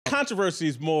controversy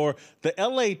is more the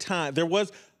L.A. Times. There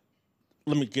was,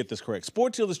 let me get this correct.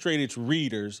 Sports Illustrated's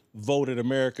readers voted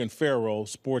American Pharoah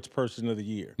Sports Person of the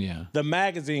Year. Yeah. The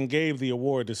magazine gave the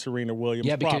award to Serena Williams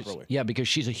properly. Yeah, because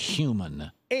she's a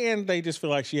human. And they just feel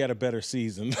like she had a better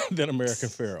season than American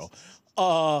Pharoah.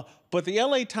 But the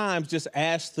L.A. Times just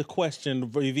asked the question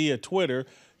via Twitter,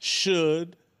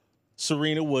 should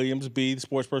Serena Williams be the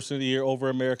Sports Person of the Year over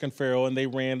American Pharoah? And they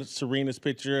ran Serena's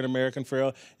picture and American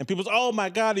Pharoah. And people said, oh, my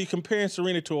God, are you comparing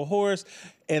Serena to a horse?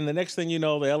 And the next thing you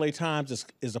know, the L.A. Times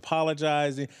is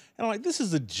apologizing. And I'm like, this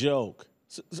is a joke.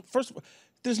 First of all,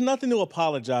 there's nothing to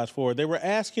apologize for. They were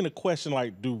asking a question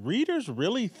like, do readers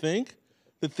really think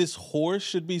that this horse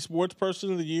should be Sports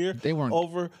Person of the Year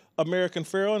over American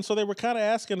Pharoah? And so they were kind of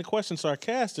asking the question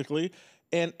sarcastically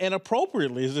and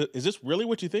appropriately. Is this really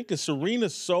what you think? Is Serena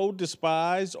so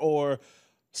despised or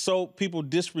so people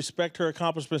disrespect her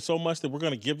accomplishment so much that we're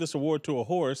going to give this award to a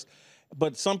horse?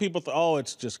 But some people thought, oh,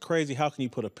 it's just crazy. How can you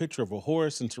put a picture of a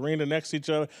horse and Serena next to each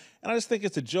other? And I just think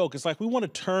it's a joke. It's like we want to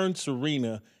turn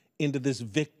Serena into this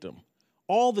victim.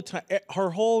 All the time, her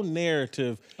whole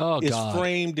narrative is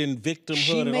framed in victimhood.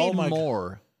 She made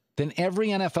more than every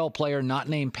NFL player not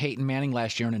named Peyton Manning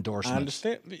last year in endorsements.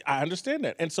 I understand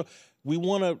that. And so we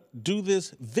want to do this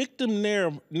victim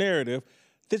narrative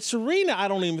that Serena, I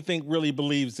don't even think, really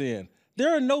believes in.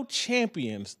 There are no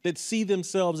champions that see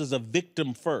themselves as a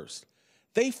victim first.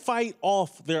 They fight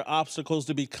off their obstacles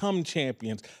to become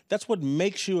champions. That's what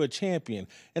makes you a champion.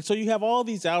 And so you have all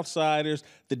these outsiders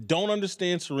that don't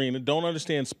understand Serena, don't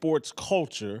understand sports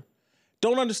culture,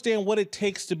 don't understand what it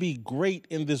takes to be great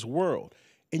in this world.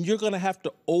 And you're going to have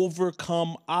to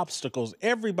overcome obstacles.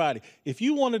 Everybody, if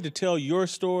you wanted to tell your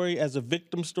story as a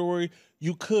victim story,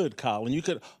 you could, Colin. You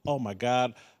could, oh, my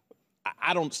God,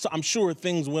 I'm sure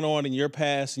things went on in your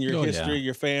past, in your history,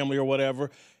 your family or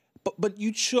whatever. But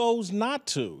you chose not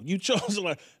to. You chose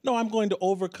like, no, I'm going to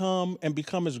overcome and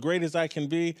become as great as I can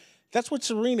be. That's what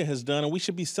Serena has done, and we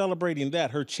should be celebrating that,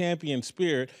 her champion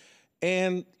spirit.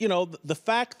 And, you know, the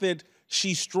fact that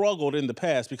she struggled in the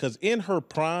past, because in her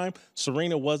prime,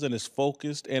 Serena wasn't as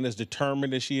focused and as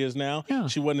determined as she is now. Yeah.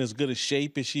 She wasn't as good a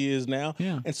shape as she is now.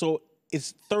 Yeah. And so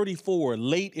it's 34,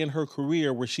 late in her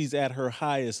career where she's at her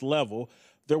highest level.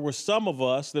 There were some of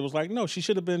us that was like, no, she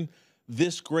should have been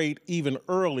this great even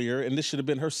earlier, and this should have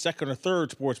been her second or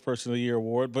third Sports Person of the Year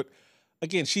award. But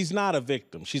again, she's not a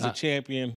victim. She's a champion.